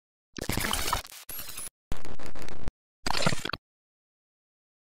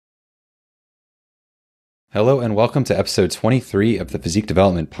Hello and welcome to episode 23 of the Physique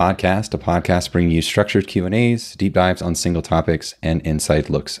Development Podcast, a podcast bringing you structured Q&As, deep dives on single topics, and inside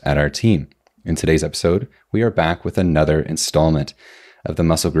looks at our team. In today's episode, we are back with another installment of the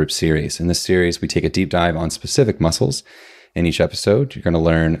Muscle Group series. In this series, we take a deep dive on specific muscles. In each episode, you're going to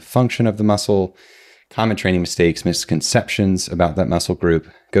learn function of the muscle, common training mistakes, misconceptions about that muscle group,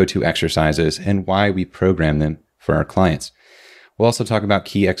 go-to exercises, and why we program them for our clients. We'll also talk about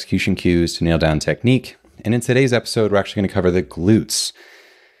key execution cues to nail down technique. And in today's episode, we're actually going to cover the glutes.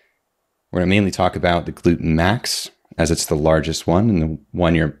 We're going to mainly talk about the glute max, as it's the largest one and the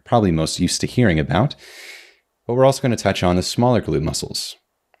one you're probably most used to hearing about. But we're also going to touch on the smaller glute muscles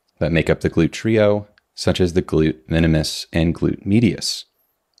that make up the glute trio, such as the glute minimus and glute medius.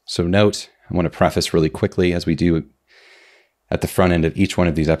 So note, I want to preface really quickly, as we do at the front end of each one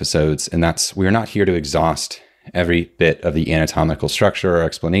of these episodes, and that's we're not here to exhaust every bit of the anatomical structure or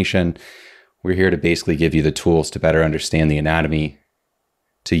explanation. We're here to basically give you the tools to better understand the anatomy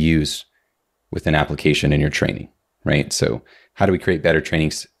to use with an application in your training, right? So how do we create better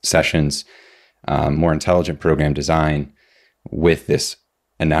training sessions, more intelligent program design with this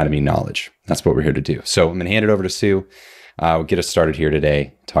anatomy knowledge? That's what we're here to do. So I'm going to hand it over to Sue. We'll get us started here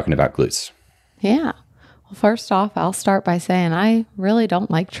today talking about glutes. Yeah. Well, first off, I'll start by saying I really don't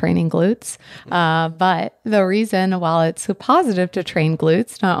like training glutes. But the reason, while it's positive to train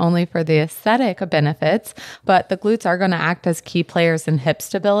glutes, not only for the aesthetic benefits, but the glutes are going to act as key players in hip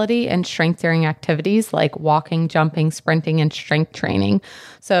stability and strength during activities like walking, jumping, sprinting, and strength training.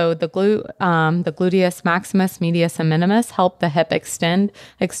 So the gluteus maximus, medius, and minimus help the hip extend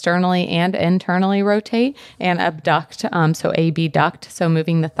externally and internally rotate and abduct, so abduct, so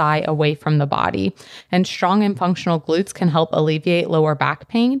moving the thigh away from the body. And strong and functional glutes can help alleviate lower back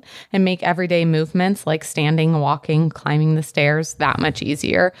pain and make everyday movements like standing, walking, climbing the stairs that much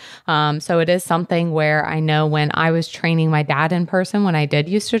easier. So it is something where I know when I was training my dad in person, when I did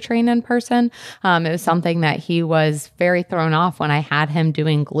used to train in person, it was something that he was very thrown off when I had him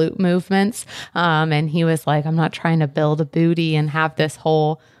doing glute movements. And he was like, I'm not trying to build a booty and have this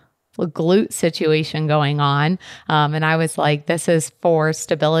whole glute situation going on. And I was like, this is for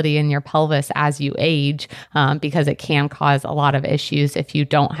stability in your pelvis as you age, because it can cause a lot of issues if you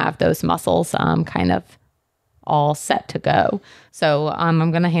don't have those muscles kind of all set to go. So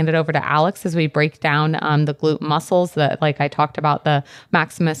I'm going to hand it over to Alex as we break down the glute muscles that, like I talked about, the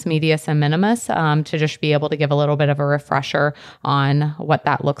Maximus, Medius, and Minimus, to just be able to give a little bit of a refresher on what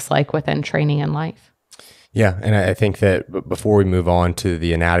that looks like within training and life. Yeah, and I think that before we move on to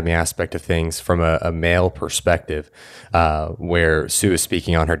the anatomy aspect of things from a male perspective, where Sue is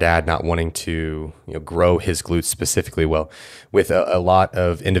speaking on her dad not wanting to grow his glutes specifically, well, with a lot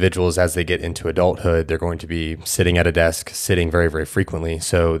of individuals as they get into adulthood, they're going to be sitting at a desk, sitting very, very frequently.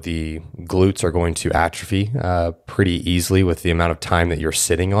 So the glutes are going to atrophy pretty easily with the amount of time that you're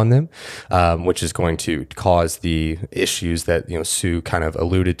sitting on them, which is going to cause the issues that Sue kind of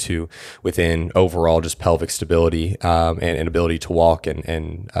alluded to within overall just pelvic stability and ability to walk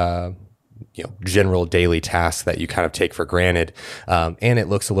and general daily tasks that you kind of take for granted. And it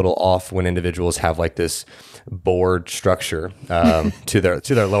looks a little off when individuals have like this board structure to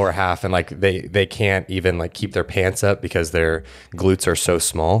their lower half, and like they can't even like keep their pants up because their glutes are so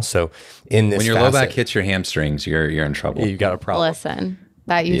small. So in this, when your low back hits your hamstrings, you're in trouble. You've got a problem. Listen.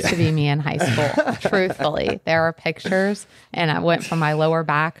 That used to be me in high school. Truthfully, there are pictures, and I went from my lower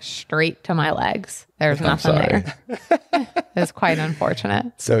back straight to my legs. There's nothing there. It's quite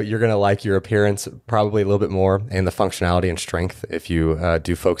unfortunate. So you're going to like your appearance probably a little bit more, and the functionality and strength if you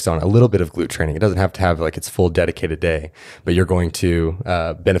do focus on a little bit of glute training. It doesn't have to have like its full dedicated day, but you're going to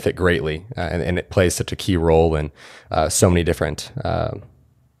benefit greatly, and it plays such a key role in so many different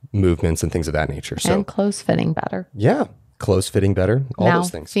movements and things of that nature. So, and clothes fitting better. Yeah. Clothes fitting better, all now, those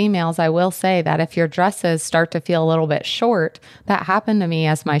things. Females, I will say that if your dresses start to feel a little bit short, that happened to me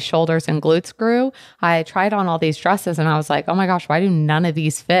as my shoulders and glutes grew. I tried on all these dresses and I was like, oh my gosh, why do none of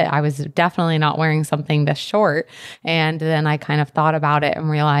these fit? I was definitely not wearing something this short. And then I kind of thought about it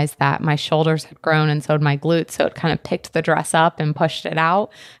and realized that my shoulders had grown and so had my glutes. So it kind of picked the dress up and pushed it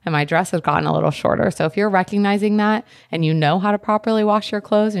out, and my dress has gotten a little shorter. So if you're recognizing that and you know how to properly wash your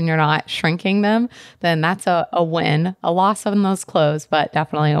clothes and you're not shrinking them, then that's a win. A loss on those clothes, but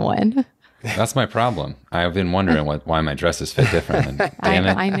definitely a win. That's my problem. I've been wondering why my dresses fit different. And damn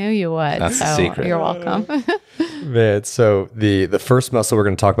it. I knew you would. That's the secret. You're welcome. Man, so the first muscle we're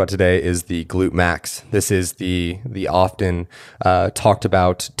going to talk about today is the glute max. This is the often talked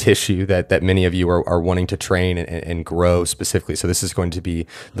about tissue that many of you are wanting to train and grow specifically. So this is going to be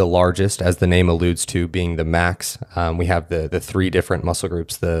the largest, as the name alludes to, being the max. We have the three different muscle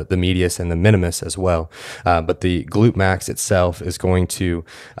groups, the medius and the minimus as well. But the glute max itself is going to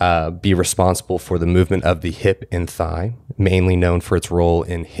be responsible for the movement of the hip and thigh, mainly known for its role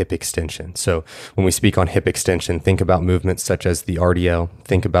in hip extension. So when we speak on hip extension, think about movements such as the RDL,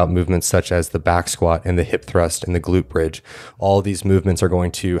 think about movements such as the back squat and the hip thrust and the glute bridge. All these movements are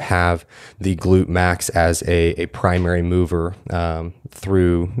going to have the glute max as a primary mover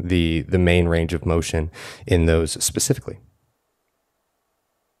through the main range of motion in those specifically.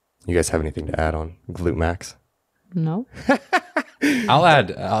 You guys have anything to add on glute max? No.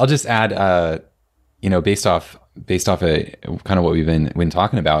 I'll just add, based off a kind of what we've been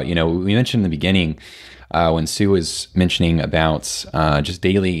talking about, we mentioned in the beginning, when Sue was mentioning about just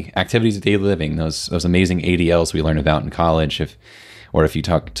daily activities of daily living, those amazing ADLs we learned about in college, if you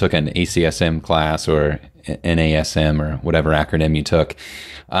took an ACSM class or NASM or whatever acronym you took,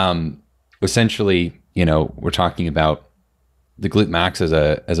 essentially, we're talking about the glute max as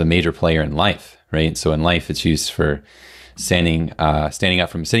a major player in life, right? So in life, it's used for standing up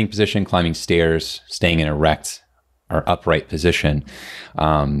from a sitting position, climbing stairs, staying in erect or upright position.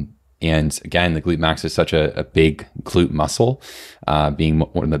 And again, the glute max is such a big glute muscle, being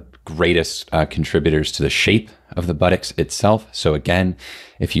one of the greatest contributors to the shape of the buttocks itself. So again,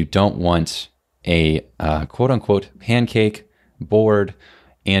 if you don't want a quote unquote pancake board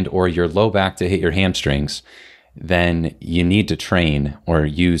and or your low back to hit your hamstrings, then you need to train or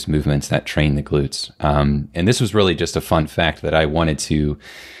use movements that train the glutes. And this was really just a fun fact that I wanted to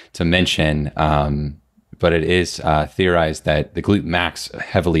mention. But it is theorized that the glute max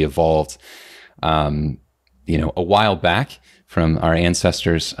heavily evolved, a while back from our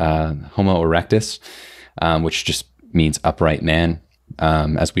ancestors, Homo erectus, which just means upright man,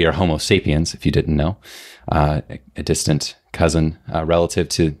 as we are Homo sapiens, if you didn't know, a distant cousin,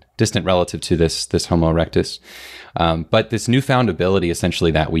 distant relative to this Homo erectus. But this newfound ability,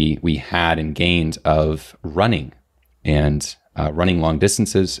 essentially, that we had and gained of running and running long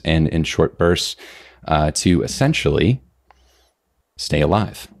distances and in short bursts, to essentially stay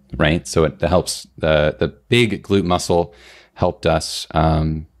alive, right? So it helps, the big glute muscle helped us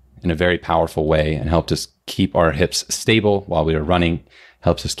in a very powerful way and helped us keep our hips stable while we were running,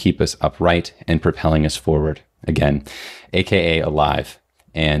 helps us keep us upright and propelling us forward again, AKA alive,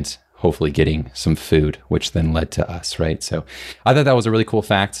 and hopefully getting some food, which then led to us, right? So I thought that was a really cool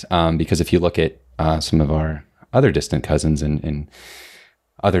fact, because if you look at some of our other distant cousins and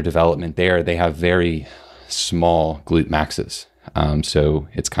other development there, they have very small glute maxes. So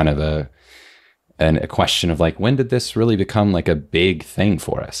it's kind of a question of like, when did this really become like a big thing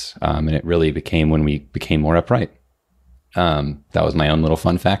for us? And it really became when we became more upright. That was my own little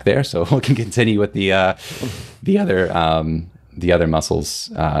fun fact there. So we can continue with the other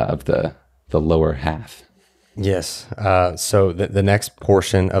muscles of the lower half. Yes. So the next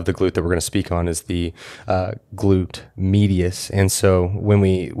portion of the glute that we're going to speak on is the glute medius. And so when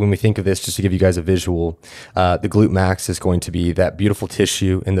we think of this, just to give you guys a visual, the glute max is going to be that beautiful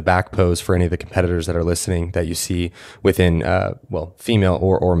tissue in the back pose for any of the competitors that are listening that you see within, female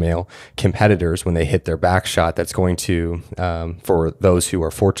or male competitors when they hit their back shot. That's going to, for those who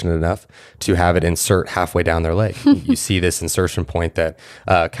are fortunate enough to have it insert halfway down their leg. You see this insertion point that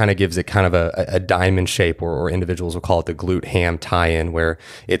kind of gives it kind of a diamond shape, or individuals will call it the glute ham tie-in, where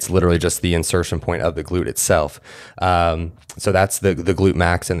it's literally just the insertion point of the glute itself. So that's the glute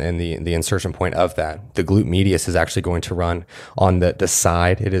max and the insertion point of that. The glute medius is actually going to run on the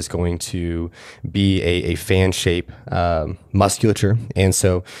side. It is going to be a fan shape musculature. And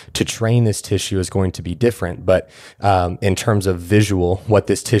so to train this tissue is going to be different. But in terms of visual, what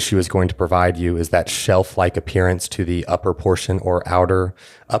this tissue is going to provide you is that shelf-like appearance to the upper portion or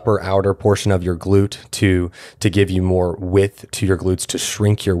upper outer portion of your glute to give you more width to your glutes, to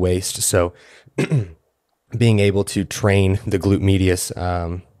shrink your waist. So being able to train the glute medius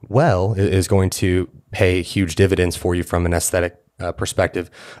well is going to pay huge dividends for you from an aesthetic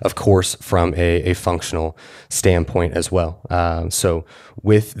perspective, of course, from a functional standpoint as well. So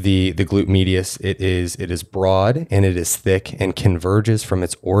with the glute medius, it is broad and it is thick and converges from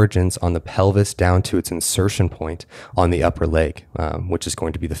its origins on the pelvis down to its insertion point on the upper leg, which is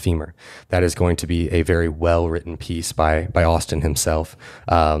going to be the femur. That is going to be a very well-written piece by Austin himself.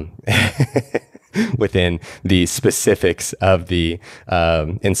 within the specifics of the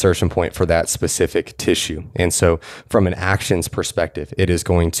insertion point for that specific tissue. And so from an actions perspective, it is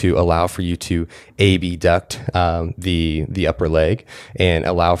going to allow for you to abduct the upper leg and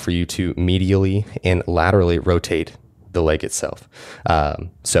allow for you to medially and laterally rotate the leg itself.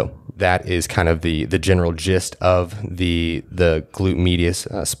 So that is kind of the general gist of the glute medius.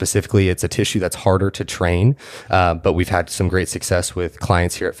 Specifically, it's a tissue that's harder to train, but we've had some great success with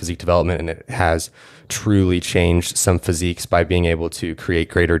clients here at Physique Development, and it has truly changed some physiques by being able to create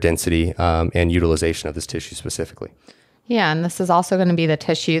greater density and utilization of this tissue specifically. Yeah, and this is also going to be the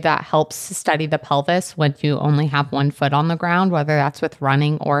tissue that helps steady the pelvis when you only have one foot on the ground, whether that's with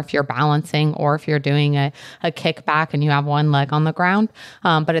running or if you're balancing or if you're doing a kickback and you have one leg on the ground.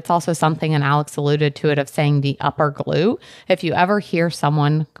 But it's also something, and Alex alluded to it, of saying the upper glute. If you ever hear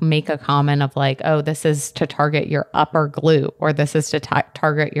someone make a comment of like, oh, this is to target your upper glute, or this is to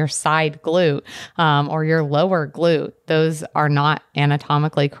target your side glute, or your lower glute, those are not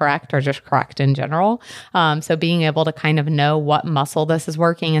anatomically correct or just correct in general. So being able to kind of know what muscle this is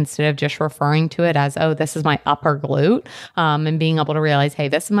working instead of just referring to it as, oh, this is my upper glute, and being able to realize, hey,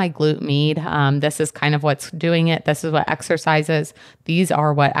 this is my glute med. This is kind of what's doing it. This is what exercises. These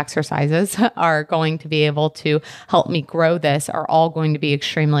are what exercises are going to be able to help me grow this, are all going to be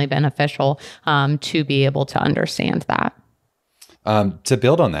extremely beneficial to be able to understand that. To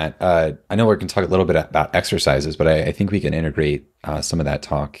build on that, I know we're going to talk a little bit about exercises, but I think we can integrate some of that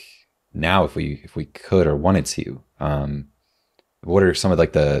talk now if we could or wanted to. What are some of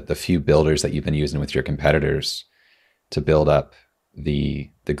like the few builders that you've been using with your competitors to build up the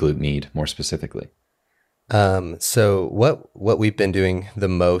glute med more specifically? So what we've been doing the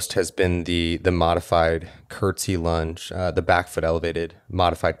most has been the modified curtsy lunge, the back foot elevated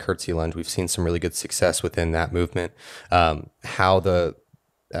modified curtsy lunge. We've seen some really good success within that movement. How the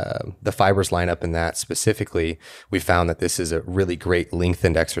fibers line up in that specifically, we found that this is a really great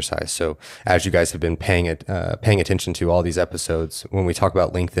lengthened exercise. So as you guys have been paying attention to all these episodes, when we talk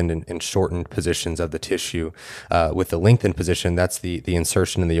about lengthened and shortened positions of the tissue, with the lengthened position, that's the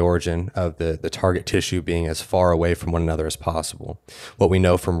insertion and the origin of the target tissue being as far away from one another as possible. What we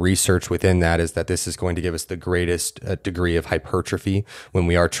know from research within that is that this is going to give us the greatest degree of hypertrophy when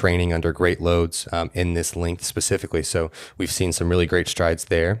we are training under great loads in this length specifically. So we've seen some really great strides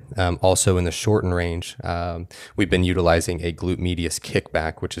there. Also in the shorten range, we've been utilizing a glute medius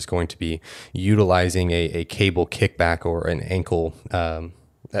kickback, which is going to be utilizing a cable kickback or an ankle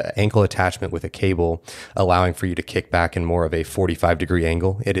attachment with a cable, allowing for you to kick back in more of a 45-degree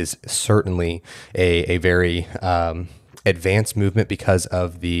angle. It is certainly a very advanced movement because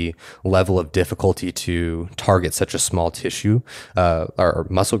of the level of difficulty to target such a small tissue or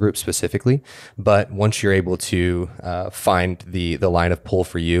muscle group specifically. But once you're able to find the line of pull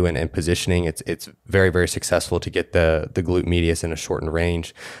for you and positioning, it's very, very successful to get the glute medius in a shortened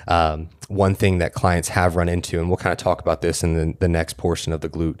range. One thing that clients have run into, and we'll kind of talk about this in the next portion of the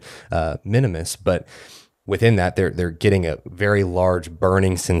glute minimus, but within that, they're getting a very large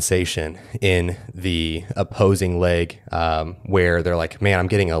burning sensation in the opposing leg, where they're like, man, I'm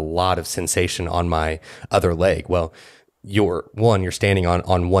getting a lot of sensation on my other leg. Well, you're standing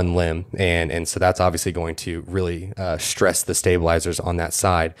on one limb, and so that's obviously going to really stress the stabilizers on that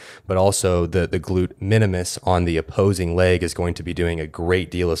side. But also the glute minimus on the opposing leg is going to be doing a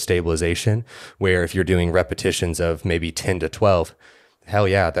great deal of stabilization, where if you're doing repetitions of maybe 10 to 12, hell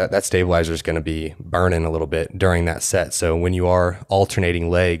yeah, that stabilizer is going to be burning a little bit during that set. So when you are alternating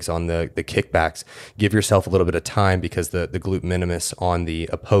legs on the kickbacks, give yourself a little bit of time, because the glute minimus on the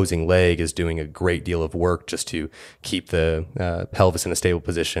opposing leg is doing a great deal of work just to keep the pelvis in a stable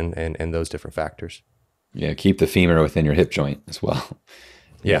position and those different factors. Yeah, keep the femur within your hip joint as well.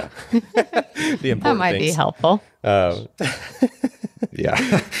 Yeah. The important that might things. be helpful. Yeah,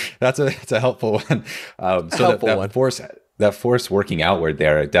 that's a helpful one. So that force working outward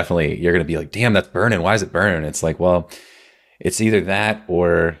there, definitely you're going to be like, damn, that's burning. Why is it burning? It's like, well, it's either that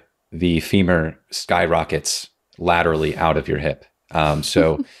or the femur skyrockets laterally out of your hip.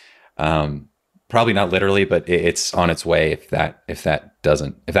 So probably not literally, but it's on its way if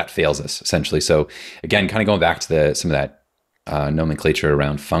that fails us essentially. So again, kind of going back to some of that nomenclature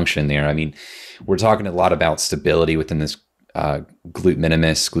around function there. I mean, we're talking a lot about stability within this glute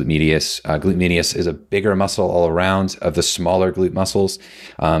minimus, glute medius. Glute medius is a bigger muscle all around of the smaller glute muscles.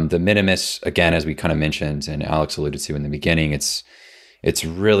 The minimus, again, as we kind of mentioned and Alex alluded to in the beginning, it's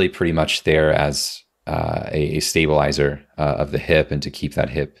really pretty much there as a stabilizer of the hip and to keep that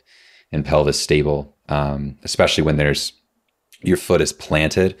hip and pelvis stable, especially when your foot is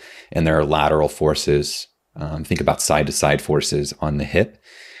planted and there are lateral forces. Think about side to side forces on the hip.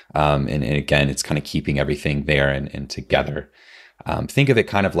 And again, it's kind of keeping everything there and together. Think of it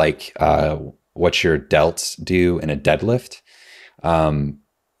kind of like what your delts do in a deadlift.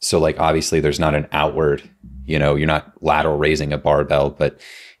 So like obviously there's not an outward, you're not lateral raising a barbell, but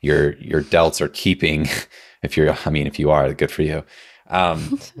your delts are keeping, if you are, good for you.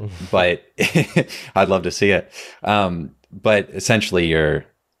 But I'd love to see it. But essentially your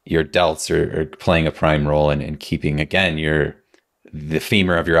delts are playing a prime role in keeping, again, the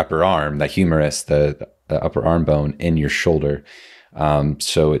femur of your upper arm, the humerus, the upper arm bone in your shoulder.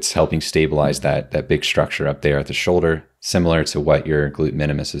 So it's helping stabilize that big structure up there at the shoulder, similar to what your glute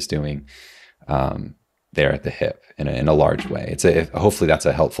minimus is doing there at the hip in a large way. Hopefully that's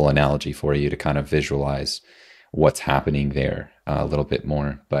a helpful analogy for you to kind of visualize what's happening there a little bit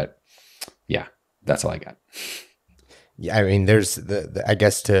more. But yeah, that's all I got. Yeah, I mean, there's I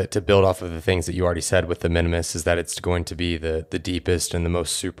guess to build off of the things that you already said with the minimus is that it's going to be the deepest and the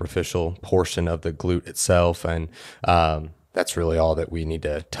most superficial portion of the glute itself. And that's really all that we need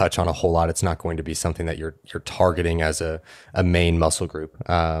to touch on a whole lot. It's not going to be something that you're targeting as a main muscle group.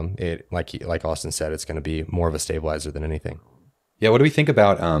 It like Austin said, it's going to be more of a stabilizer than anything. Yeah. What do we think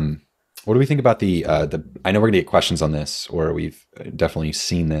about the I know we're gonna get questions on this, or we've definitely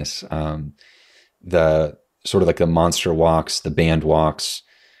seen this, the sort of like the monster walks, the band walks,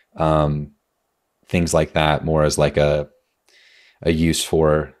 things like that, more as like a use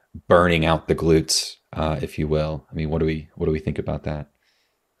for burning out the glutes, if you will. I mean, what do we think about that?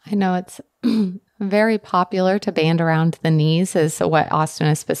 I know it's very popular to band around the knees, is what Austin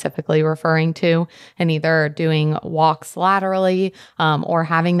is specifically referring to, and either doing walks laterally or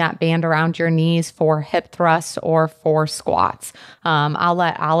having that band around your knees for hip thrusts or for squats. I'll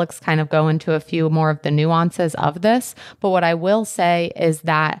let Alex kind of go into a few more of the nuances of this, but what I will say is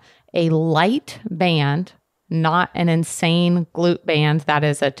that a light band, not an insane glute band that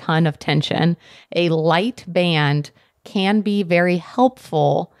is a ton of tension, a light band can be very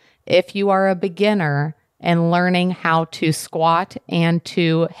helpful if you are a beginner and learning how to squat and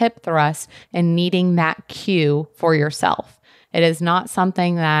to hip thrust and needing that cue for yourself. It is not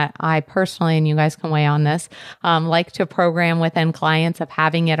something that I personally, and you guys can weigh on this, like to program within clients of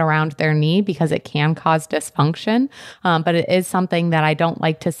having it around their knee because it can cause dysfunction. But it is something that I don't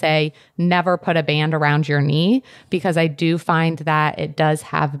like to say, never put a band around your knee, because I do find that it does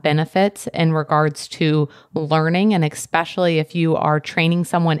have benefits in regards to learning. And especially if you are training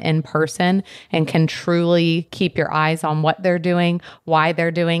someone in person and can truly keep your eyes on what they're doing, why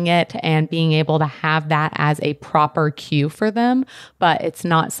they're doing it, and being able to have that as a proper cue for them. But it's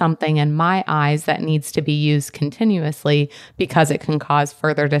not something in my eyes that needs to be used continuously because it can cause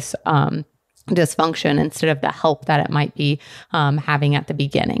further dysfunction instead of the help that it might be having at the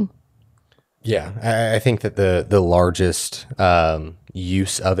beginning. Yeah, I think that the largest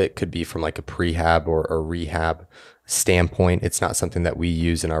use of it could be from like a prehab or a rehab standpoint. It's not something that we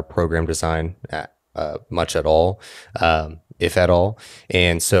use in our program design much at all, if at all.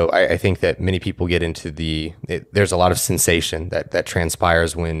 And so I think that many people get into there's a lot of sensation that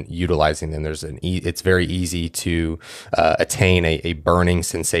transpires when utilizing them. It's very easy to attain a burning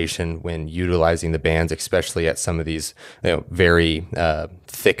sensation when utilizing the bands, especially at some of these very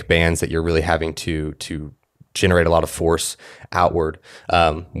thick bands that you're really having to generate a lot of force outward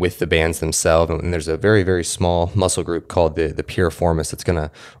with the bands themselves. And there's a very, very small muscle group called the piriformis that's going to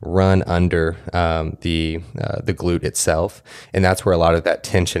run under the glute itself. And that's where a lot of that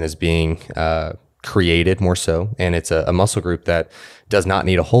tension is being created more so. And it's a muscle group that does not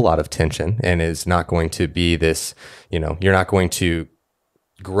need a whole lot of tension and is not going to be this, you're not going to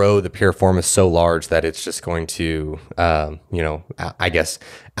grow the piriformis so large that it's just going to, I guess,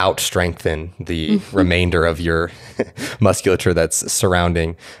 out-strengthen the remainder of your musculature that's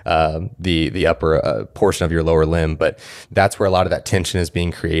surrounding the upper portion of your lower limb. But that's where a lot of that tension is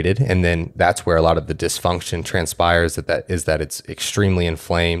being created. And then that's where a lot of the dysfunction transpires, that it's extremely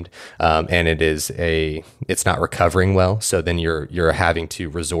inflamed and it's not recovering well. So then you're having to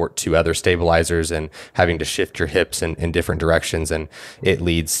resort to other stabilizers and having to shift your hips in different directions. And it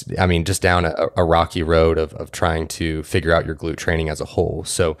leads, just down a rocky road of trying to figure out your glute training as a whole.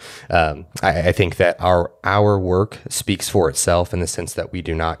 So I think that our work speaks for itself in the sense that we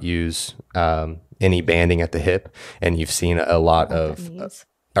do not use any banding at the hip, and you've seen a lot of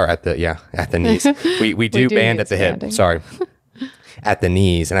at the knees. We do band at the hip. Sorry. At the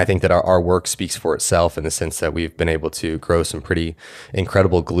knees. And I think that our work speaks for itself in the sense that we've been able to grow some pretty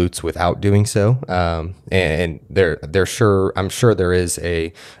incredible glutes without doing so. And I'm sure there is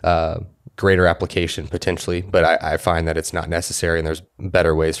a greater application potentially, but I find that it's not necessary, and there's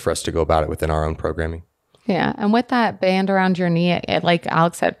better ways for us to go about it within our own programming. Yeah. And with that band around your knee, like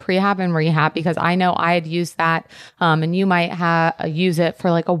Alex said, prehab and rehab, because I know I had used that. And you might use it for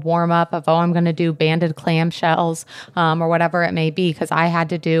like a warm up of, oh, I'm going to do banded clamshells or whatever it may be, because I had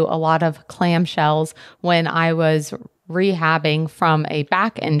to do a lot of clamshells when I was rehabbing from a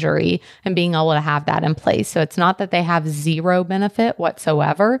back injury and being able to have that in place. So it's not that they have zero benefit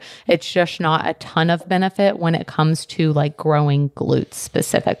whatsoever. It's just not a ton of benefit when it comes to like growing glutes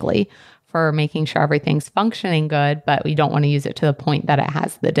specifically, for making sure everything's functioning good, but we don't want to use it to the point that it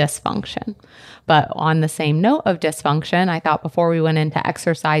has the dysfunction. But on the same note of dysfunction, I thought before we went into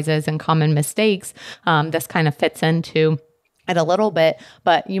exercises and common mistakes, this kind of fits into it a little bit,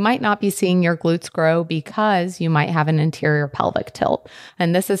 but you might not be seeing your glutes grow because you might have an anterior pelvic tilt.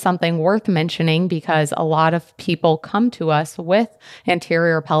 And this is something worth mentioning because a lot of people come to us with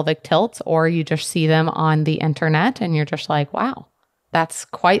anterior pelvic tilts, or you just see them on the internet and you're just like, wow, that's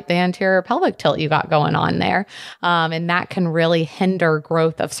quite the anterior pelvic tilt you got going on there. And that can really hinder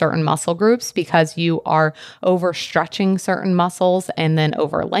growth of certain muscle groups because you are overstretching certain muscles and then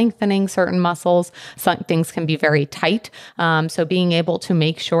over lengthening certain muscles. Some things can be very tight. So being able to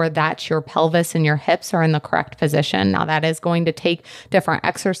make sure that your pelvis and your hips are in the correct position. Now that is going to take different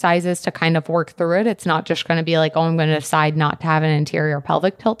exercises to kind of work through it. It's not just going to be like, oh, I'm going to decide not to have an anterior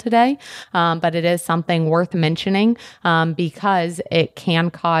pelvic tilt today. But it is something worth mentioning because it can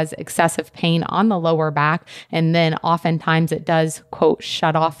cause excessive pain on the lower back. And then oftentimes it does, quote,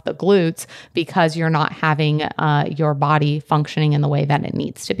 shut off the glutes because you're not having your body functioning in the way that it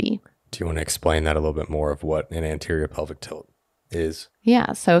needs to be. Do you want to explain that a little bit more of what an anterior pelvic tilt is?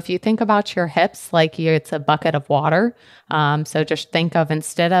 Yeah. So if you think about your hips, like it's a bucket of water. So just think of,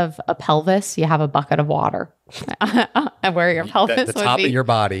 instead of a pelvis, you have a bucket of water. Where your pelvis would be. The top of your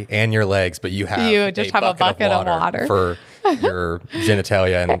body and your legs, but you just have a bucket of water for your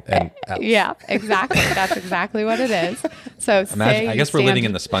genitalia and yeah, exactly. That's exactly what it is. So I guess we're living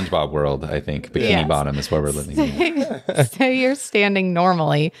in the SpongeBob world, I think. Bikini Bottom is where we're living in. Say you're standing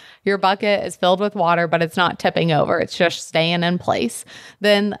normally. Your bucket is filled with water, but it's not tipping over. It's just staying in place.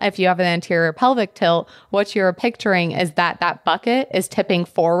 Then if you have an anterior pelvic tilt, what you're picturing is that bucket is tipping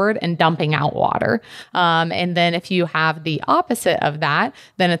forward and dumping out water. And then if you have the opposite of that,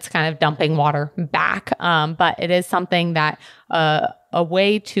 then it's kind of dumping water back. But it is something that a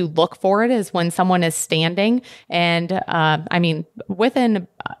way to look for it is when someone is standing and,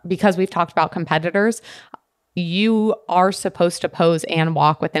 because we've talked about competitors, you are supposed to pose and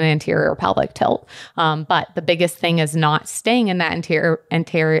walk with an anterior pelvic tilt. But the biggest thing is not staying in that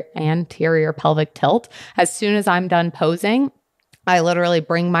anterior pelvic tilt. As soon as I'm done posing, I literally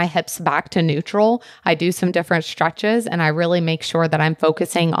bring my hips back to neutral. I do some different stretches and I really make sure that I'm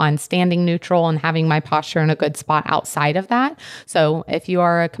focusing on standing neutral and having my posture in a good spot outside of that. So if you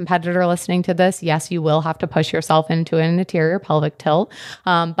are a competitor listening to this, yes, you will have to push yourself into an anterior pelvic tilt.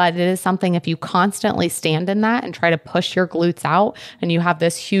 But it is something, if you constantly stand in that and try to push your glutes out and you have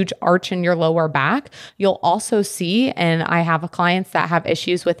this huge arch in your lower back, you'll also see, and I have clients that have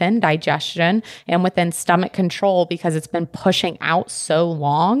issues within digestion and within stomach control because it's been pushing out so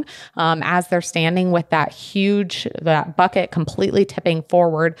long as they're standing with that bucket completely tipping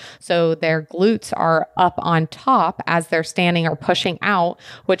forward. So their glutes are up on top as they're standing or pushing out,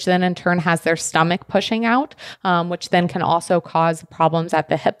 which then in turn has their stomach pushing out, which then can also cause problems at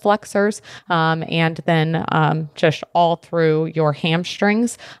the hip flexors and then just all through your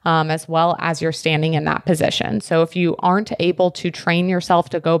hamstrings as well as you're standing in that position. So if you aren't able to train yourself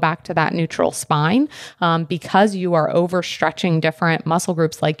to go back to that neutral spine because you are overstretching different muscle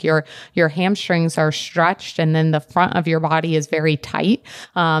groups, like your hamstrings are stretched and then the front of your body is very tight,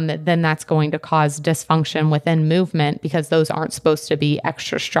 then that's going to cause dysfunction within movement because those aren't supposed to be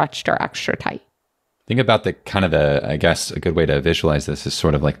extra stretched or extra tight. Think about I guess a good way to visualize this is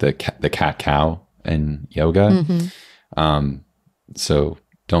sort of like the cat-cow in yoga. Mm-hmm. So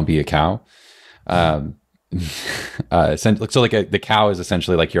don't be a cow. So the cow is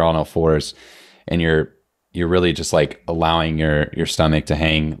essentially like you're on all fours and you're really just like allowing your stomach to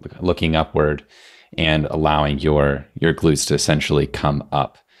hang, looking upward, and allowing your glutes to essentially come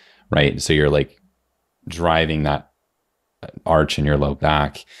up, right? So you're like driving that arch in your low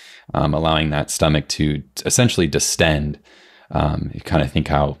back, allowing that stomach to essentially distend. You kind of think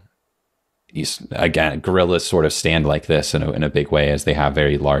how, gorillas sort of stand like this in a big way as they have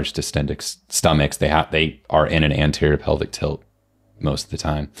very large distended stomachs. They are in an anterior pelvic tilt most of the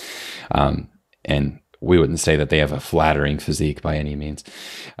time. And we wouldn't say that they have a flattering physique by any means.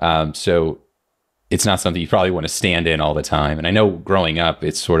 So it's not something you probably want to stand in all the time. And I know growing up,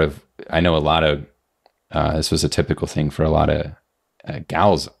 I know a lot of, this was a typical thing for a lot of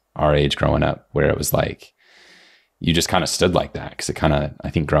gals our age growing up, where it was like, you just kind of stood like that. Cause it kind of, I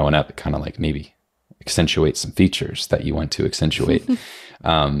think growing up, it kind of like maybe accentuates some features that you want to accentuate.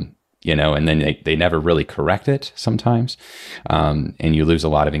 You know, and then they never really correct it sometimes. And you lose a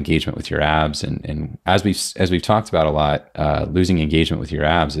lot of engagement with your abs. And as we've talked about a lot, losing engagement with your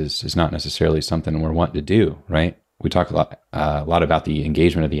abs is not necessarily something we're wanting to do, right? We talk a lot about the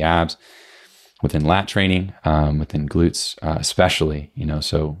engagement of the abs within lat training, within glutes, especially, you know.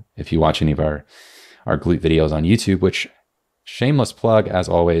 So if you watch any of our glute videos on YouTube, which, shameless plug, as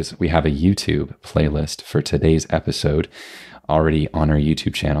always, we have a YouTube playlist for today's episode already on our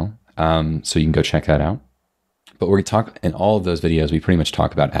YouTube channel. So you can go check that out. But we talk in all of those videos, we pretty much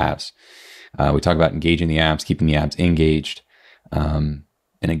talk about abs. We talk about engaging the abs, keeping the abs engaged. And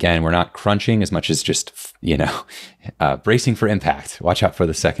again, we're not crunching as much as just, you know, bracing for impact. Watch out for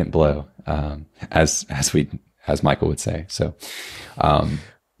the second blow, as Michael would say. So,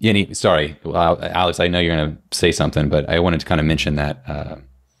 sorry, well, Alex, I know you're going to say something, but I wanted to kind of mention that,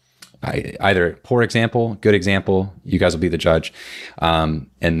 either poor example, good example, you guys will be the judge.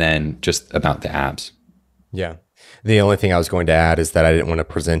 And then just about the abs. Yeah. The only thing I was going to add is that I didn't want to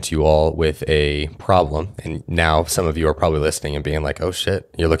present you all with a problem. And now some of you are probably listening and being like, oh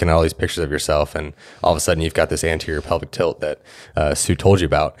shit, you're looking at all these pictures of yourself and all of a sudden you've got this anterior pelvic tilt that Sue told you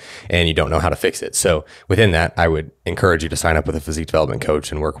about and you don't know how to fix it. So within that, I would encourage you to sign up with a physique development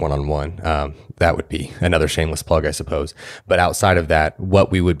coach and work one-on-one. That would be another shameless plug, I suppose. But outside of that,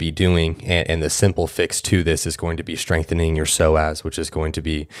 what we would be doing, and the simple fix to this is going to be strengthening your psoas, which is going to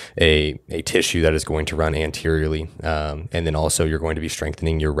be a tissue that is going to run anteriorly. And then also you're going to be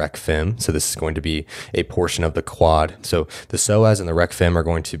strengthening your rec fem. So this is going to be a portion of the quad. So the psoas and the rec fem are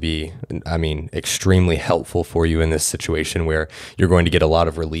going to be, extremely helpful for you in this situation where you're going to get a lot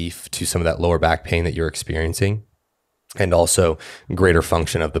of relief to some of that lower back pain that you're experiencing. And also greater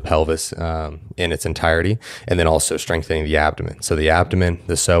function of the pelvis in its entirety, and then also strengthening the abdomen. So the abdomen,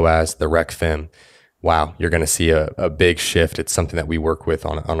 the psoas, the rec fem, wow, you're going to see a big shift. It's something that we work with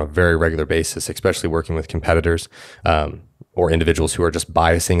on a very regular basis, especially working with competitors or individuals who are just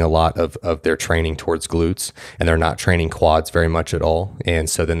biasing a lot of their training towards glutes, and they're not training quads very much at all. And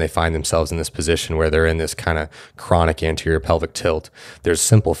so then they find themselves in this position where they're in this kind of chronic anterior pelvic tilt. There's a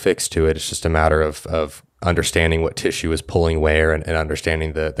simple fix to it. It's just a matter of understanding what tissue is pulling where and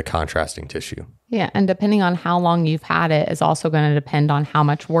understanding the contrasting tissue. Yeah. And depending on how long you've had it is also going to depend on how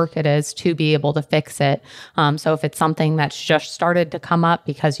much work it is to be able to fix it. So if it's something that's just started to come up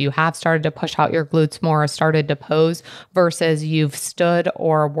because you have started to push out your glutes more or started to pose versus you've stood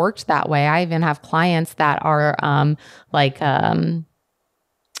or worked that way. I even have clients that are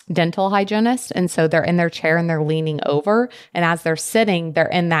dental hygienist. And so they're in their chair and they're leaning over. And as they're sitting, they're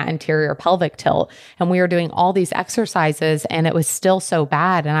in that anterior pelvic tilt. And we were doing all these exercises and it was still so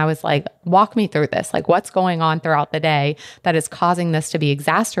bad. And I was like, walk me through this. Like, what's going on throughout the day that is causing this to be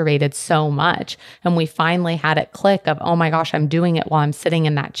exacerbated so much? And we finally had it click of, oh my gosh, I'm doing it while I'm sitting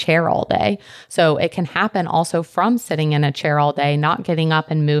in that chair all day. So it can happen also from sitting in a chair all day, not getting up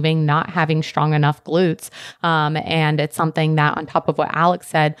and moving, not having strong enough glutes. And it's something that, on top of what Alex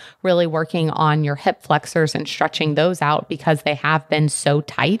said, really working on your hip flexors and stretching those out because they have been so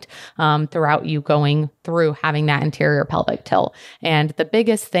tight throughout you going through having that anterior pelvic tilt. And the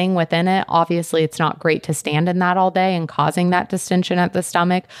biggest thing within it, obviously it's not great to stand in that all day and causing that distension at the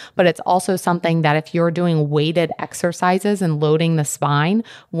stomach, but it's also something that if you're doing weighted exercises and loading the spine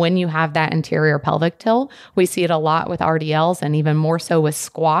when you have that anterior pelvic tilt, we see it a lot with RDLs and even more so with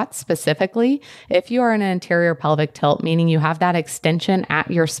squats specifically. If you are in an anterior pelvic tilt, meaning you have that extension at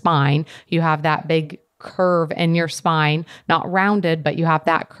your spine, you have that big curve in your spine, not rounded, but you have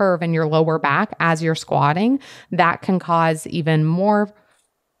that curve in your lower back as you're squatting, that can cause even more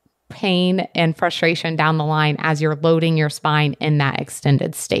pain and frustration down the line as you're loading your spine in that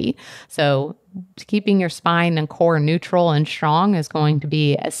extended state. So keeping your spine and core neutral and strong is going to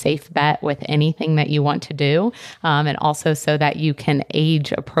be a safe bet with anything that you want to do. And also so that you can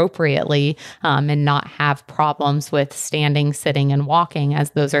age appropriately and not have problems with standing, sitting, and walking,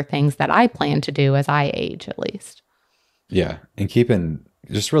 as those are things that I plan to do as I age at least. Yeah. And keeping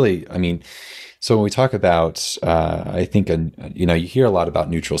just really, so when we talk about, I think, you hear a lot about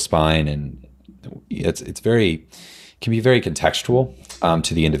neutral spine, and it can be very contextual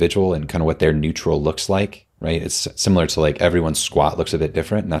to the individual and kind of what their neutral looks like, right? It's similar to like everyone's squat looks a bit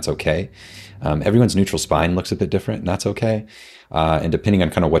different, and that's okay. Everyone's neutral spine looks a bit different, and that's okay. And depending on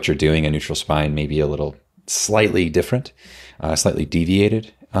kind of what you're doing, a neutral spine may be a little slightly different, slightly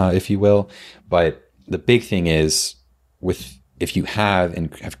deviated, if you will. But the big thing is if you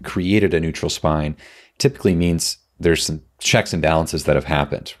have created a neutral spine, typically means there's some checks and balances that have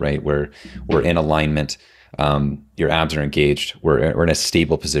happened, right? Where we're in alignment, your abs are engaged, we're in a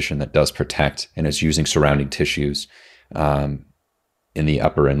stable position that does protect and is using surrounding tissues in the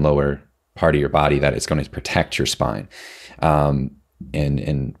upper and lower part of your body that is going to protect your spine.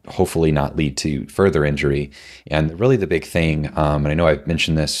 And hopefully not lead to further injury. And really the big thing, and I know I've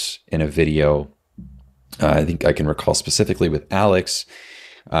mentioned this in a video, I think I can recall specifically with Alex,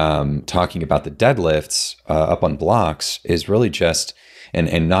 talking about the deadlifts up on blocks, is really just,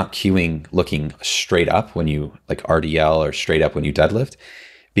 and not cueing looking straight up when you like RDL or straight up when you deadlift,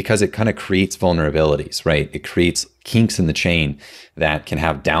 because it kind of creates vulnerabilities, right? It creates kinks in the chain that can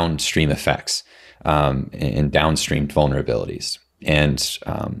have downstream effects and downstream vulnerabilities. And,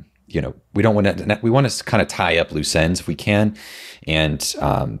 we don't want to, we want to kind of tie up loose ends if we can, and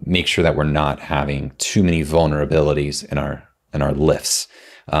make sure that we're not having too many vulnerabilities in our lifts,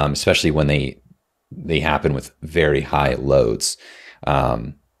 especially when they happen with very high loads,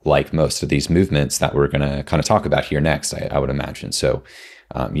 like most of these movements that we're going to kind of talk about here next, I would imagine. So,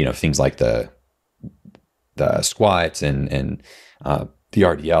 things like the squats and the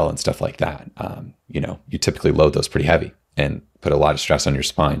RDL and stuff like that, you typically load those pretty heavy and put a lot of stress on your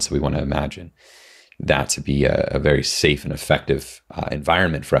spine. So we want to imagine that to be a very safe and effective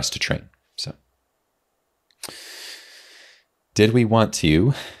environment for us to train. So did we want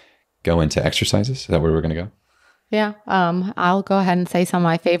to go into exercises? Is that where we're going to go? Yeah, I'll go ahead and say some of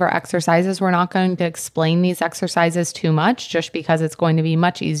my favorite exercises. We're not going to explain these exercises too much, just because it's going to be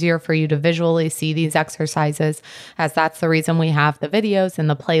much easier for you to visually see these exercises, as that's the reason we have the videos and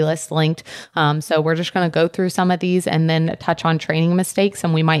the playlist linked. So we're just going to go through some of these and then touch on training mistakes,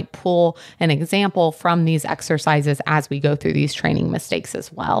 and we might pull an example from these exercises as we go through these training mistakes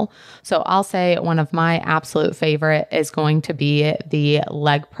as well. So I'll say one of my absolute favorite is going to be the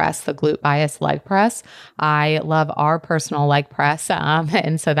leg press, the glute bias leg press. I love our personal leg press,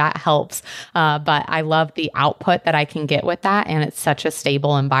 and so that helps. But I love the output that I can get with that, and it's such a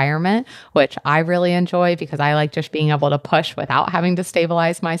stable environment, which I really enjoy, because I like just being able to push without having to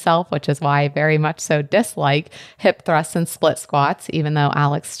stabilize myself, which is why I very much so dislike hip thrusts and split squats, even though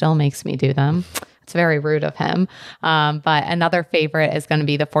Alex still makes me do them. It's very rude of him. But another favorite is going to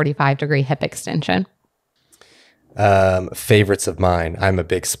be the 45-degree hip extension. Favorites of mine. I'm a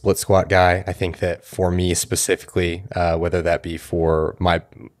big split squat guy. I think that for me specifically, whether that be for my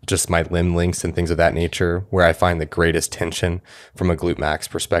limb lengths and things of that nature, where I find the greatest tension from a glute max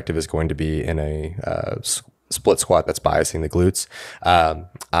perspective is going to be in a split squat that's biasing the glutes.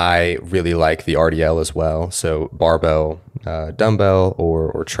 I really like the RDL as well. So barbell, dumbbell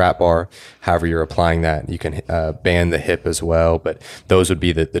or trap bar, however you're applying that, you can band the hip as well. But those would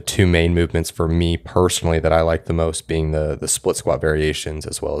be the two main movements for me personally that I like the most, being the split squat variations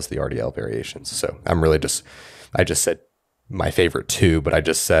as well as the RDL variations. So I just said my favorite two, but I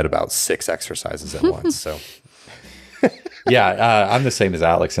just said about 6 exercises at once. So yeah, I'm the same as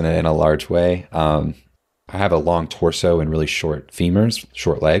Alex in a large way. I have a long torso and really short femurs,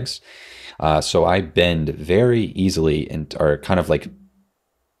 short legs. So I bend very easily or kind of like,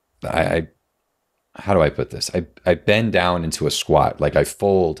 how do I put this? I bend down into a squat. Like I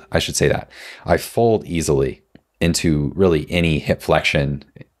fold easily into really any hip flexion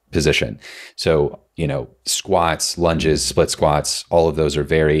position. So, squats, lunges, split squats, all of those are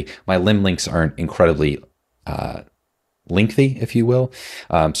my limb lengths aren't incredibly lengthy, if you will.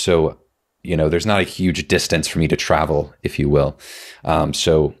 So there's not a huge distance for me to travel, if you will.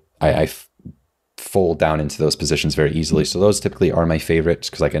 So I fold down into those positions very easily. So those typically are my favorites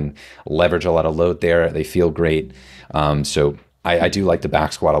because I can leverage a lot of load there. They feel great. So I do like the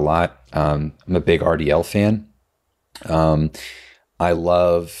back squat a lot. I'm a big RDL fan. I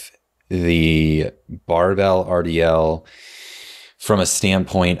love the barbell RDL from a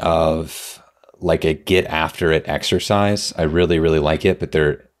standpoint of like a get after it exercise. I really, really like it, but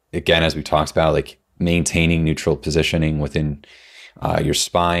again, as we talked about, like maintaining neutral positioning within your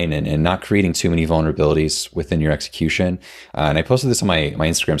spine and not creating too many vulnerabilities within your execution. And I posted this on my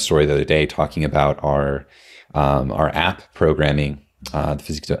Instagram story the other day, talking about our app programming,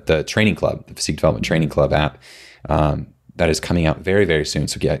 the training club, the Physique Development Training Club app that is coming out very, very soon.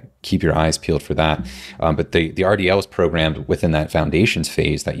 So keep your eyes peeled for that. But the RDL is programmed within that foundations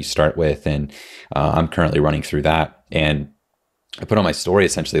phase that you start with, and I'm currently running through that. And I put on my story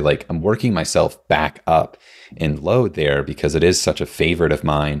essentially like I'm working myself back up in load there because it is such a favorite of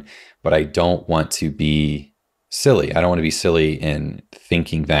mine, but I don't want to be silly. I don't want to be silly in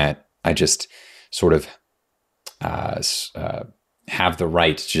thinking that I just sort of have the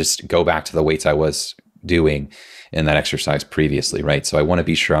right to just go back to the weights I was doing in that exercise previously, right? So I want to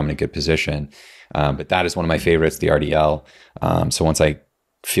be sure I'm in a good position. But that is one of my favorites, the RDL. So once I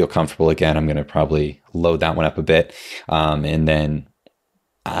feel comfortable again, I'm going to probably load that one up a bit. And then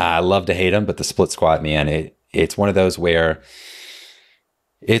I love to hate them, but the split squat, man, it's one of those where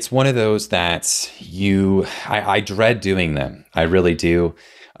it's one of those that I dread doing them. I really do.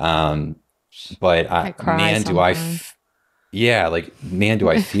 But I cry man, sometimes. man, do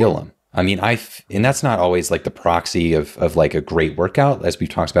I feel them. I mean, and that's not always like the proxy of like a great workout, as we've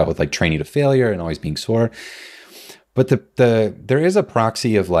talked about with like training to failure and always being sore. But there is a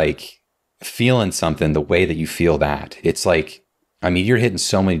proxy of like feeling something the way that you feel that. It's like, I mean, you're hitting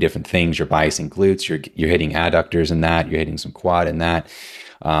so many different things. You're biasing glutes, you're hitting adductors in that, you're hitting some quad in that.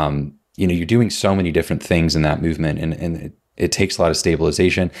 You're doing so many different things in that movement, and it takes a lot of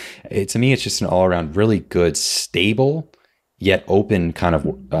stabilization. To me, it's just an all around really good, stable, yet open kind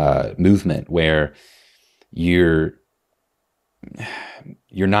of movement where you're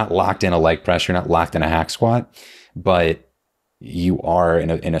not locked in a leg press, you're not locked in a hack squat, but you are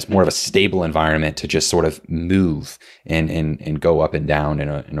in a more of a stable environment to just sort of move and go up and down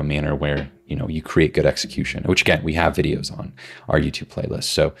in a manner where you create good execution. Which again, we have videos on our YouTube playlist.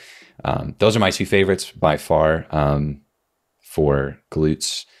 So those are my two favorites by far for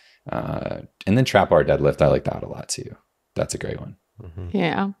glutes, and then trap bar deadlift. I like that a lot too. That's a great one. Mm-hmm.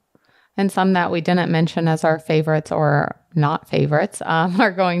 Yeah. And some that we didn't mention as our favorites or not favorites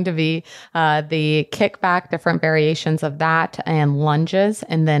are going to be the kickback, different variations of that, and lunges,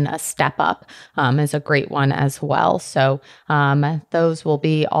 and then a step up is a great one as well. So those will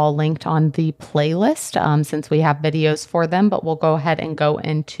be all linked on the playlist since we have videos for them, but we'll go ahead and go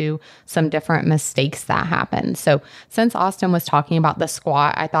into some different mistakes that happen. So since Austin was talking about the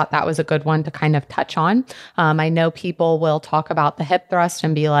squat, I thought that was a good one to kind of touch on. I know people will talk about the hip thrust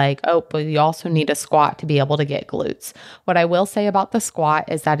and be like, oh, but you also need a squat to be able to get glutes. What I will say about the squat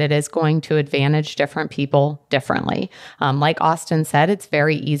is that it is going to advantage different people differently. Like Austin said, it's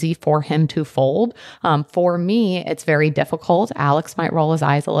very easy for him to fold. For me, it's very difficult. Alex might roll his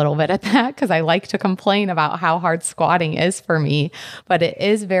eyes a little bit at that because I like to complain about how hard squatting is for me, but it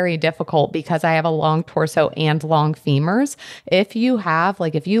is very difficult because I have a long torso and long femurs. If you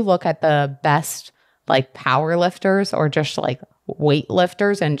look at the best like power lifters or just like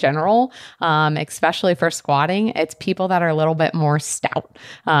weightlifters in general, especially for squatting, it's people that are a little bit more stout,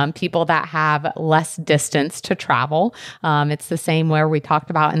 people that have less distance to travel. It's the same where we talked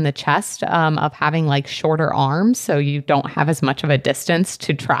about in the chest of having like shorter arms, so you don't have as much of a distance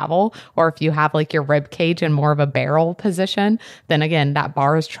to travel. Or if you have like your rib cage in more of a barrel position, then again, that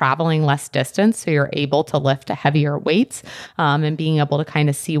bar is traveling less distance, so you're able to lift heavier weights and being able to kind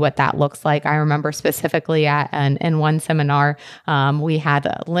of see what that looks like. I remember specifically in one seminar, we had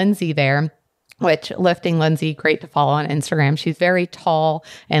Lindsay there, which lifting Lindsay, great to follow on Instagram. She's very tall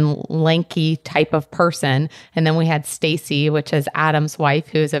and lanky type of person. And then we had Stacy, which is Adam's wife,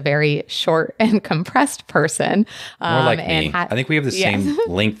 who is a very short and compressed person. More like me. I think we have the same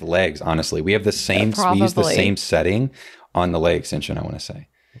length legs, honestly. We have the same, we use the same setting on the leg extension, I want to say.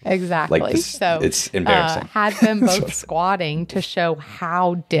 Exactly. Like this, so it's embarrassing. Had them both squatting to show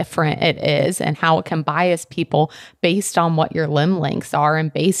how different it is and how it can bias people based on what your limb lengths are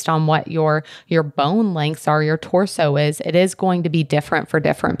and based on what your bone lengths are, your torso is. It is going to be different for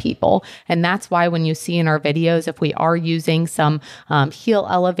different people. And that's why when you see in our videos, if we are using some heel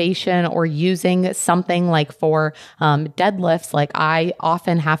elevation or using something like for deadlifts, like I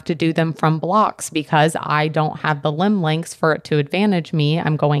often have to do them from blocks because I don't have the limb lengths for it to advantage me.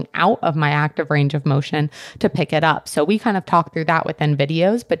 I'm going out of my active range of motion to pick it up. So we kind of talk through that within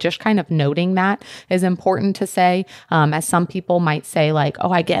videos, but just kind of noting that is important to say, as some people might say like,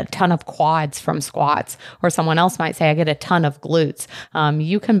 oh, I get a ton of quads from squats, or someone else might say I get a ton of glutes.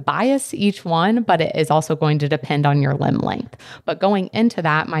 You can bias each one, but it is also going to depend on your limb length. But going into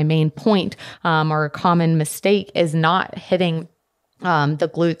that, my main point or a common mistake is not hitting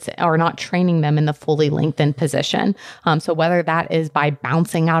the glutes or not training them in the fully lengthened position. So whether that is by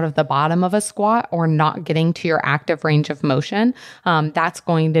bouncing out of the bottom of a squat or not getting to your active range of motion, that's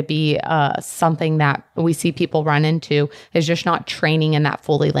going to be something that we see people run into, is just not training in that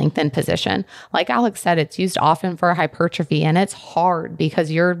fully lengthened position. Like Alex said, it's used often for hypertrophy, and it's hard because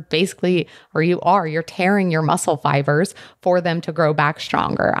you're tearing your muscle fibers for them to grow back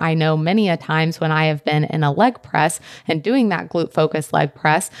stronger. I know many a times when I have been in a leg press and doing that glute focused leg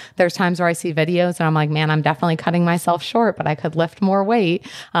press, there's times where I see videos and I'm like, man, I'm definitely cutting myself short, but I could lift more weight.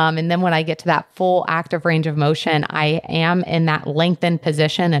 And then when I get to that full active range of motion, I am in that lengthened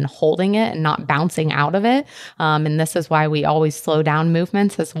position and holding it and not bouncing out out of it. And this is why we always slow down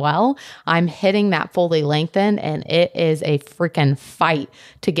movements as well. I'm hitting that fully lengthened, and it is a freaking fight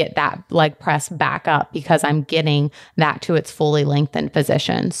to get that leg press back up because I'm getting that to its fully lengthened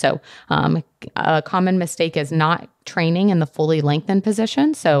position. So a common mistake is not training in the fully lengthened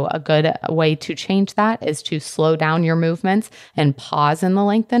position. So a good way to change that is to slow down your movements and pause in the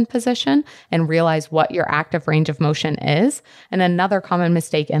lengthened position and realize what your active range of motion is. And another common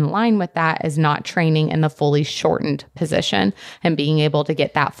mistake in line with that is not training in the fully shortened position and being able to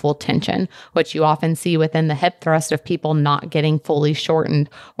get that full tension, which you often see within the hip thrust of people not getting fully shortened,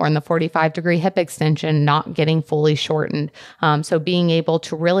 or in the 45-degree hip extension, not getting fully shortened. So being able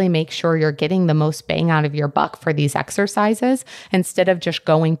to really make sure you're getting the most bang out of your buck for these exercises instead of just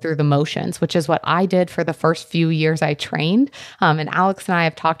going through the motions, which is what I did for the first few years I trained. And Alex and I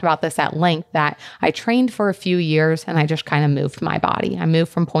have talked about this at length, that I trained for a few years and I just kind of moved my body. I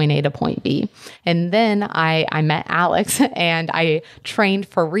moved from point A to point B. And then I met Alex and I trained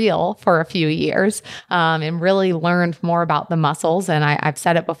for real for a few years and really learned more about the muscles. And I've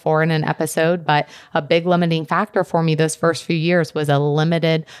said it before in an episode, but a big limiting factor for me those first few years was a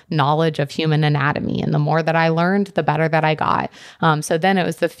limited knowledge of human anatomy. And the more that I learned, the better that I got. So then it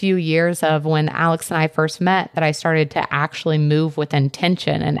was the few years of when Alex and I first met that I started to actually move with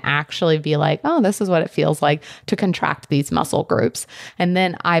intention and actually be like, oh, this is what it feels like to contract these muscle groups. And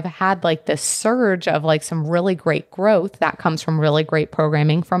then I've had like this surge of like some really great growth that comes from really great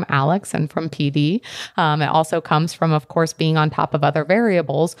programming from Alex and from PD. It also comes from, of course, being on top of other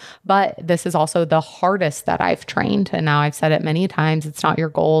variables, but this is also the hardest that I've trained. And now I've said it many times, it's not your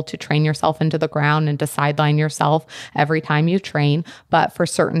goal to train yourself into the ground and to sideline yourself every time you train. But for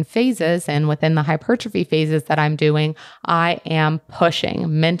certain phases and within the hypertrophy phases that I'm doing, I am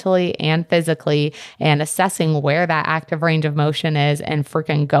pushing mentally and physically and assessing where that active range of motion is and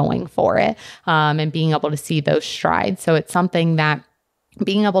freaking going for it and being able to see those strides. So it's something that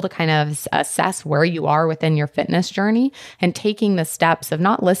being able to kind of assess where you are within your fitness journey and taking the steps of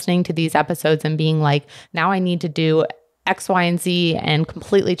not listening to these episodes and being like, now I need to do X, Y, and Z and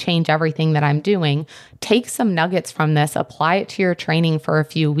completely change everything that I'm doing. Take some nuggets from this, apply it to your training for a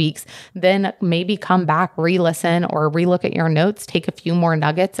few weeks, then maybe come back, re-listen or relook at your notes, take a few more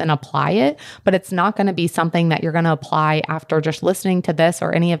nuggets and apply it. But it's not going to be something that you're going to apply after just listening to this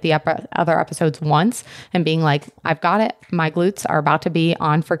or any of the other episodes once and being like, I've got it. My glutes are about to be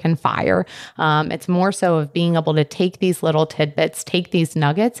on freaking fire. It's more so of being able to take these little tidbits, take these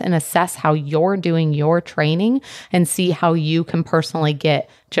nuggets and assess how you're doing your training and see how you can personally get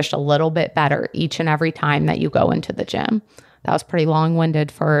just a little bit better each and every time that you go into the gym. That was pretty long-winded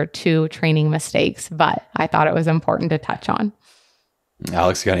for 2 training mistakes, but I thought it was important to touch on.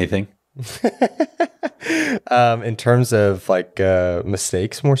 Alex, got anything? In terms of like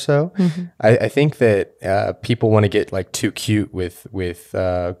mistakes more so, I think that people want to get like too cute with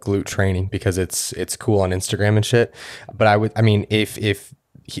glute training because it's cool on Instagram and shit. But I mean,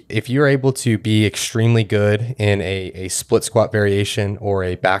 if you're able to be extremely good in a split squat variation or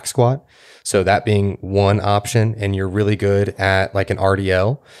a back squat, so that being one option, and you're really good at like an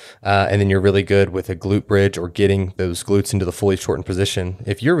RDL, and then you're really good with a glute bridge or getting those glutes into the fully shortened position.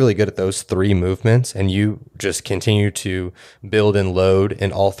 If you're really good at those 3 movements and you just continue to build and load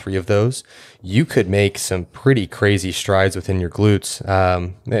in all 3 of those, you could make some pretty crazy strides within your glutes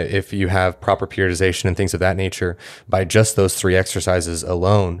if you have proper periodization and things of that nature by just those 3 exercises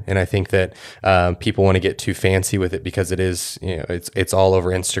alone. And I think that people want to get too fancy with it because it is, you know, it's all over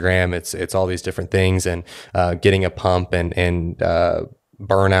Instagram. It's all these different things and getting a pump and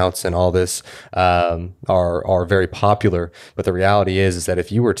burnouts and all this are very popular. But the reality is that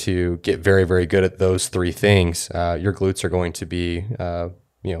if you were to get very, very good at those 3 things, your glutes are going to be,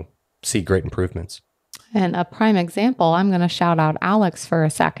 see great improvements. And a prime example, I'm going to shout out Alex for a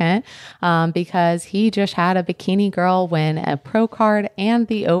second because he just had a bikini girl win a pro card and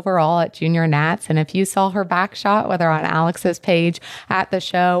the overall at Junior Nats. And if you saw her back shot, whether on Alex's page at the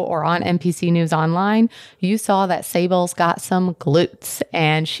show or on NPC News Online, you saw that Sable's got some glutes.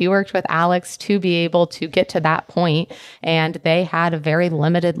 And she worked with Alex to be able to get to that point. And they had a very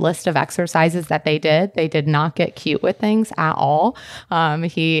limited list of exercises that they did. They did not get cute with things at all.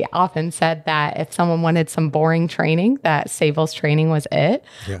 He often said that if someone wanted some boring training, that Sable's training was it,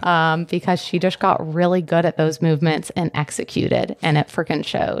 because she just got really good at those movements and executed, and it freaking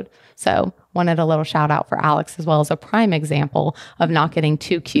showed. So wanted a little shout out for Alex as well as a prime example of not getting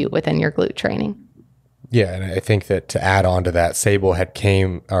too cute within your glute training. Yeah, and I think that to add on to that, Sable had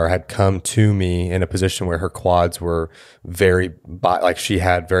come to me in a position where her quads were like she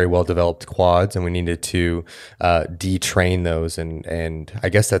had very well developed quads, and we needed to detrain those, and I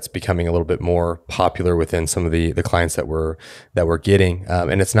guess that's becoming a little bit more popular within some of the clients that we're getting,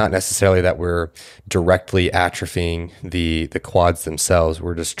 and it's not necessarily that we're directly atrophying the quads themselves.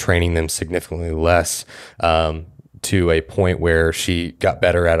 We're just training them significantly less. To a point where she got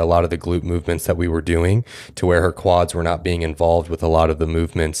better at a lot of the glute movements that we were doing, to where her quads were not being involved with a lot of the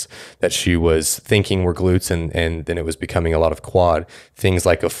movements that she was thinking were glutes, and then it was becoming a lot of quad. Things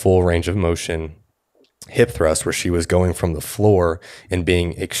like a full range of motion hip thrust, where she was going from the floor and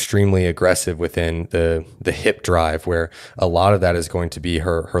being extremely aggressive within the hip drive, where a lot of that is going to be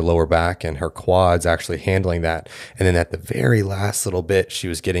her lower back and her quads actually handling that. And then at the very last little bit, she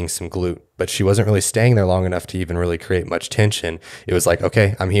was getting some glute, but she wasn't really staying there long enough to even really create much tension. It was like,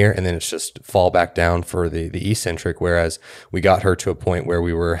 okay, I'm here. And then it's just fall back down for the eccentric. Whereas we got her to a point where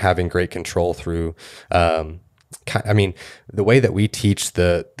we were having great control through, I mean, the way that we teach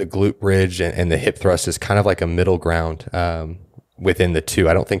the glute bridge and the hip thrust is kind of like a middle ground within the two.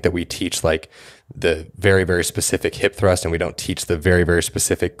 I don't think that we teach like the very, very specific hip thrust, and we don't teach the very, very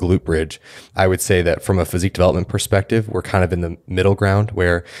specific glute bridge. I would say that from a physique development perspective, we're kind of in the middle ground,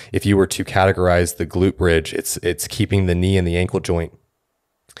 where if you were to categorize the glute bridge, it's keeping the knee and the ankle joint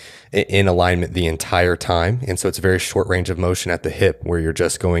in alignment the entire time. And so it's a very short range of motion at the hip, where you're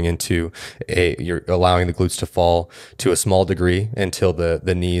just going into you're allowing the glutes to fall to a small degree until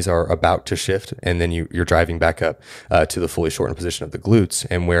the knees are about to shift. And then you're driving back up to the fully shortened position of the glutes.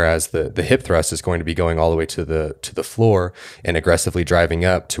 And whereas the hip thrust is going to be going all the way to the floor and aggressively driving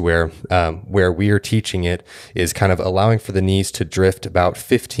up to where we are teaching it is kind of allowing for the knees to drift about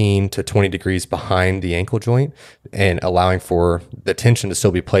 15 to 20 degrees behind the ankle joint, and allowing for the tension to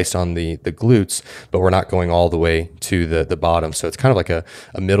still be placed on the glutes, but we're not going all the way to the bottom. So it's kind of like a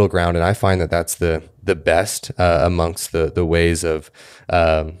middle ground. And I find that that's the best amongst the ways of,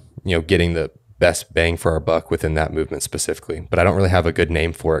 getting the best bang for our buck within that movement specifically. But I don't really have a good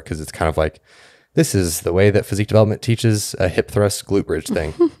name for it, because it's kind of like, this is the way that physique development teaches a hip thrust glute bridge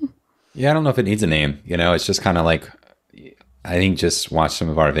thing. Yeah, I don't know if it needs a name. It's just kind of like, I think just watch some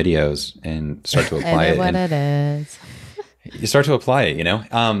of our videos and start to apply it. What it is. You start to apply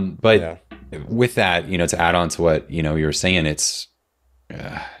it, but with that, to add on to what, you were saying, it's,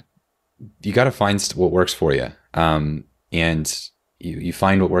 you got to find what works for you. And you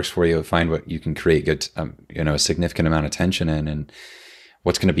find what works for you, find what you can create good, a significant amount of tension in, and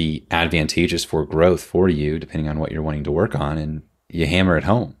what's going to be advantageous for growth for you, depending on what you're wanting to work on, and you hammer it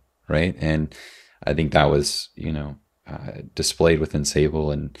home. Right. And I think that was, displayed within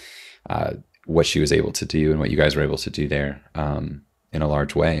Sable, and, what she was able to do and what you guys were able to do there in a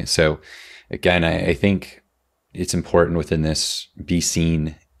large way. So again, I think it's important within this be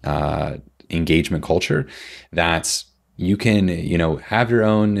seen engagement culture that you can, have your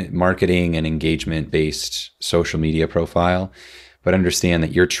own marketing and engagement based social media profile, but understand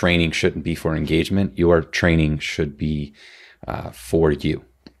that your training shouldn't be for engagement. Your training should be for you,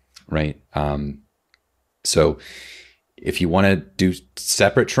 right? So if you want to do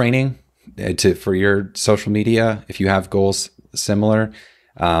separate training for your social media, if you have goals similar,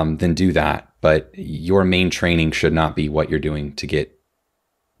 then do that. But your main training should not be what you're doing to get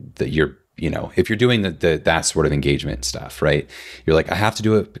if you're doing that sort of engagement stuff, right? You're like, I have to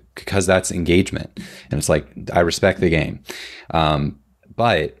do it because that's engagement. And it's like, I respect the game.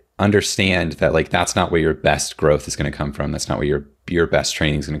 But understand that like, that's not where your best growth is going to come from. That's not where your best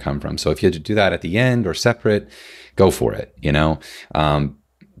training is going to come from. So if you had to do that at the end or separate, go for it,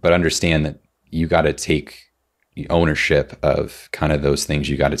 but understand that you got to take ownership of kind of those things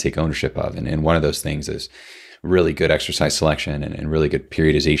you got to take ownership of. And one of those things is really good exercise selection and really good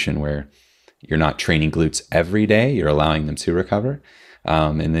periodization, where you're not training glutes every day, you're allowing them to recover.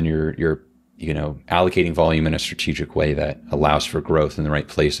 And then you're allocating volume in a strategic way that allows for growth in the right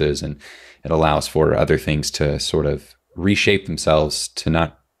places. And it allows for other things to sort of reshape themselves to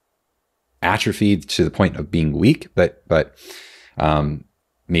not atrophy to the point of being weak, but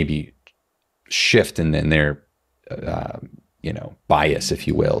maybe shift in their, bias, if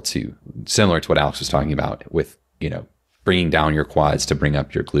you will, to similar to what Alex was talking about with, bringing down your quads to bring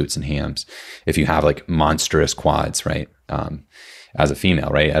up your glutes and hams. If you have like monstrous quads, right? As a female,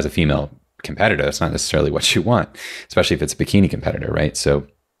 right? As a female competitor, that's not necessarily what you want, especially if it's a bikini competitor, right? So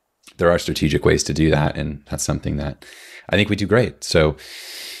there are strategic ways to do that. And that's something that I think we do great. So,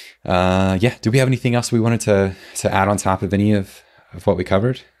 do we have anything else we wanted to add on top of any of what we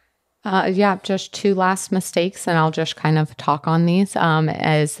covered? Yeah, just two last mistakes, and I'll just kind of talk on these,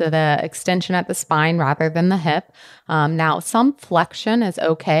 is the extension at the spine rather than the hip. Now, some flexion is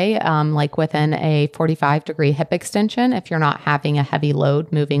okay, like within a 45-degree hip extension, if you're not having a heavy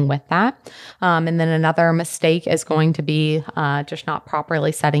load moving with that. And then another mistake is going to be just not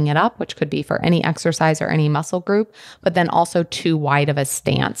properly setting it up, which could be for any exercise or any muscle group, but then also too wide of a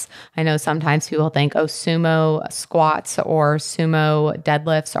stance. I know sometimes people think, oh, sumo squats or sumo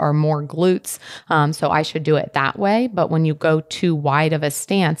deadlifts are more glutes, so I should do it that way. But when you go too wide of a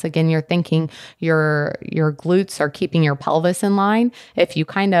stance, again, you're thinking your glutes are keeping your pelvis in line. If you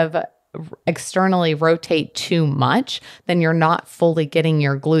kind of externally rotate too much, then you're not fully getting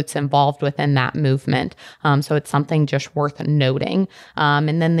your glutes involved within that movement. So it's something just worth noting.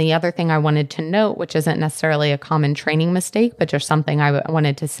 And then the other thing I wanted to note, which isn't necessarily a common training mistake, but just something I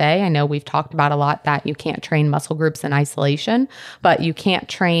wanted to say. I know we've talked about a lot that you can't train muscle groups in isolation, but you can't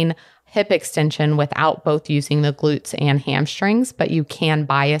train hip extension without both using the glutes and hamstrings, but you can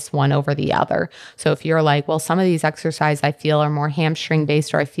bias one over the other. So if you're like, well, some of these exercises I feel are more hamstring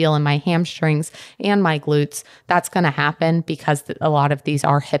based, or I feel in my hamstrings and my glutes, that's going to happen because a lot of these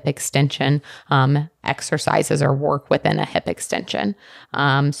are hip extension exercises or work within a hip extension.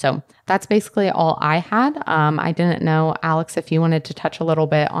 So that's basically all I had. I didn't know, Alex, if you wanted to touch a little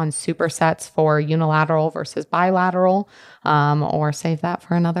bit on supersets for unilateral versus bilateral, or save that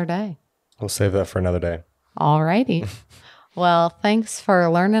for another day. We'll save that for another day. All righty. Well, thanks for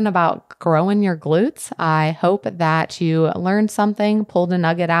learning about growing your glutes. I hope that you learned something, pulled a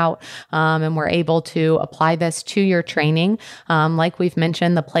nugget out, and were able to apply this to your training. Like we've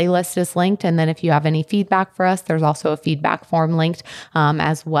mentioned, the playlist is linked. And then if you have any feedback for us, there's also a feedback form linked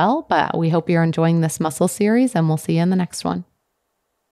as well. But we hope you're enjoying this muscle series, and we'll see you in the next one.